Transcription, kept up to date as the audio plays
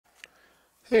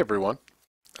Hey everyone.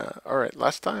 All right,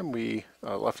 last time we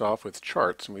left off with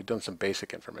charts, and we'd done some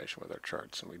basic information with our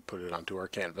charts, and we put it onto our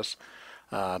canvas.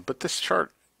 But this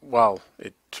chart, while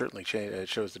it certainly it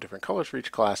shows the different colors for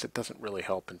each class, it doesn't really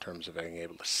help in terms of being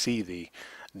able to see the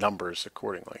numbers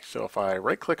accordingly. So if I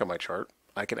right-click on my chart,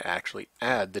 I can actually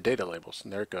add the data labels,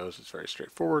 and there it goes. It's very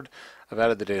straightforward. I've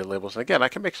added the data labels, and again, I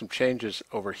can make some changes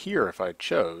over here if I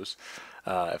chose.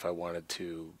 If I wanted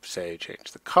to, say,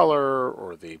 change the color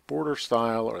or the border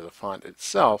style or the font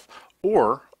itself,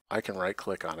 or I can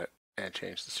right-click on it and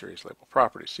change the series label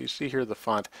properties. So you see here the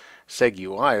font Seg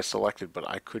UI is selected, but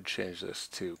I could change this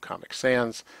to Comic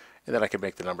Sans, and then I could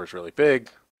make the numbers really big,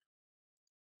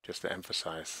 just to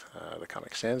emphasize the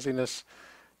Comic Sansiness,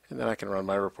 and then I can run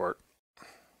my report.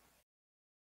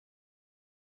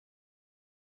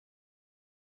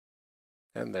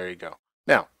 And there you go.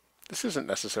 Now, this isn't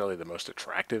necessarily the most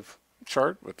attractive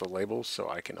chart with the labels, so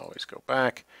I can always go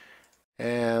back.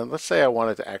 And let's say I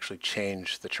wanted to actually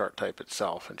change the chart type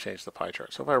itself and change the pie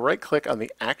chart. So if I right click on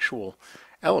the actual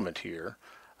element here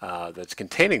that's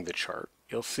containing the chart,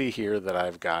 you'll see here that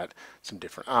I've got some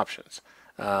different options.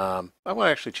 I want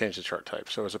to actually change the chart type.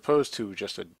 So as opposed to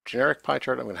just a generic pie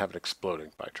chart, I'm going to have an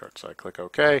exploding pie chart. So I click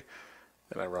OK,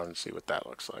 and I run and see what that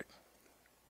looks like.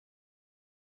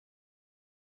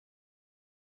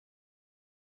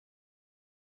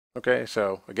 Okay,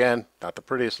 so again, not the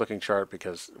prettiest looking chart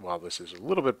because while this is a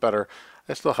little bit better,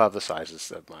 I still have the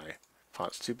sizes of my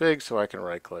font's too big, so I can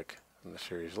right click on the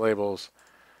series labels.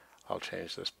 I'll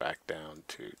change this back down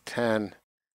to 10,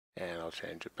 and I'll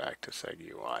change it back to Seg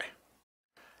UI,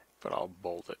 but I'll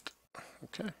bold it.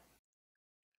 Okay.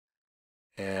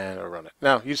 And I'll run it.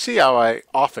 Now, you see how I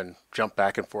often jump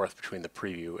back and forth between the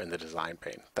preview and the design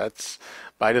pane. That's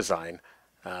by design.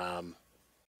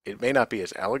 It may not be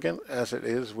as elegant as it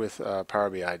is with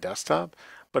Power BI Desktop,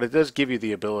 but it does give you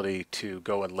the ability to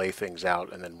go and lay things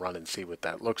out and then run and see what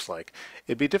that looks like.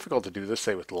 It'd be difficult to do this,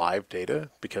 say, with live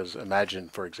data, because imagine,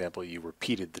 for example, you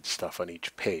repeated the stuff on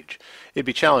each page. It'd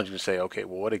be challenging to say, okay,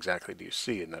 well, what exactly do you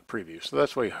see in that preview? So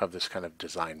that's why you have this kind of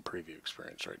design preview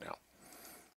experience right now.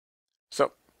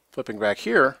 So flipping back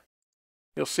here,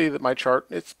 you'll see that my chart,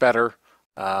 it's better.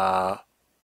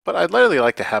 But I'd really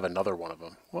like to have another one of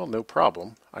them. Well, no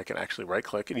problem. I can actually right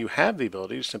click and you have the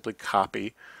ability to simply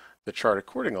copy the chart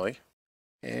accordingly.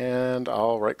 And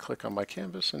I'll right click on my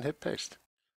canvas and hit paste.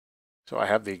 So I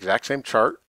have the exact same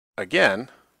chart again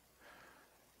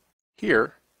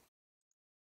here.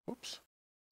 Whoops.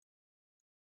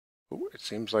 Ooh, it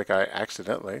seems like I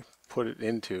accidentally put it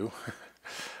into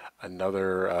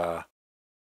another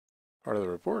part of the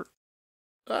report.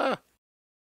 Ah,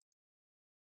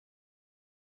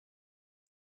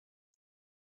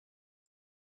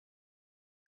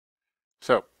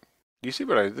 so you see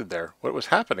what I did there? What was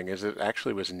happening is it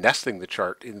actually was nesting the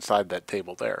chart inside that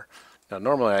table there. Now,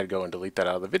 normally I'd go and delete that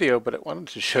out of the video, but I wanted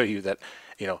to show you that,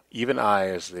 even I,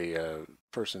 as the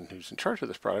person who's in charge of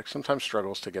this product, sometimes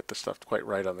struggles to get the stuff quite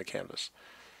right on the canvas.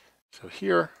 So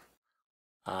here,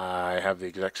 I have the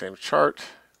exact same chart.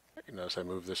 You notice I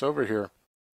move this over here,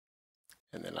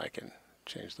 and then I can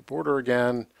change the border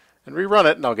again and rerun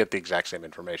it, and I'll get the exact same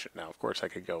information. Now, of course, I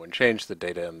could go and change the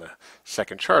data in the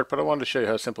second chart, but I wanted to show you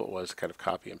how simple it was to kind of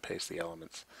copy and paste the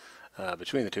elements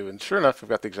between the two. And sure enough, I've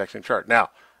got the exact same chart. Now,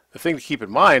 the thing to keep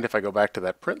in mind, if I go back to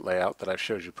that print layout that I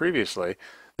showed you previously,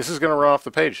 this is going to run off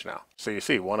the page now. So you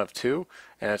see one of two,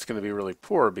 and it's going to be really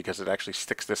poor because it actually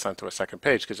sticks this onto a second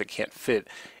page because it can't fit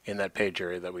in that page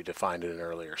area that we defined in an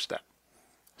earlier step.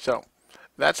 So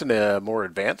that's a more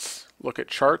advanced look at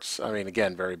charts. I mean,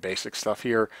 again, very basic stuff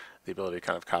here. The ability to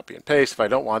kind of copy and paste. If I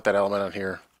don't want that element on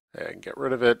here, I can get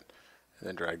rid of it and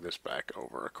then drag this back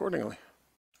over accordingly.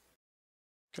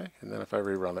 Okay, and then if I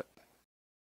rerun it,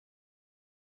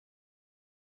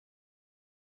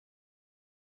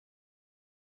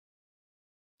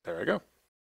 there I go.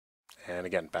 And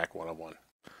again, back one-on-one.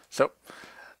 So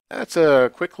that's a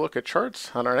quick look at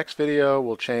charts. On our next video,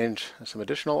 we'll change some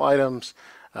additional items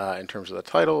in terms of the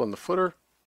title and the footer.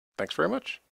 Thanks very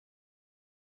much.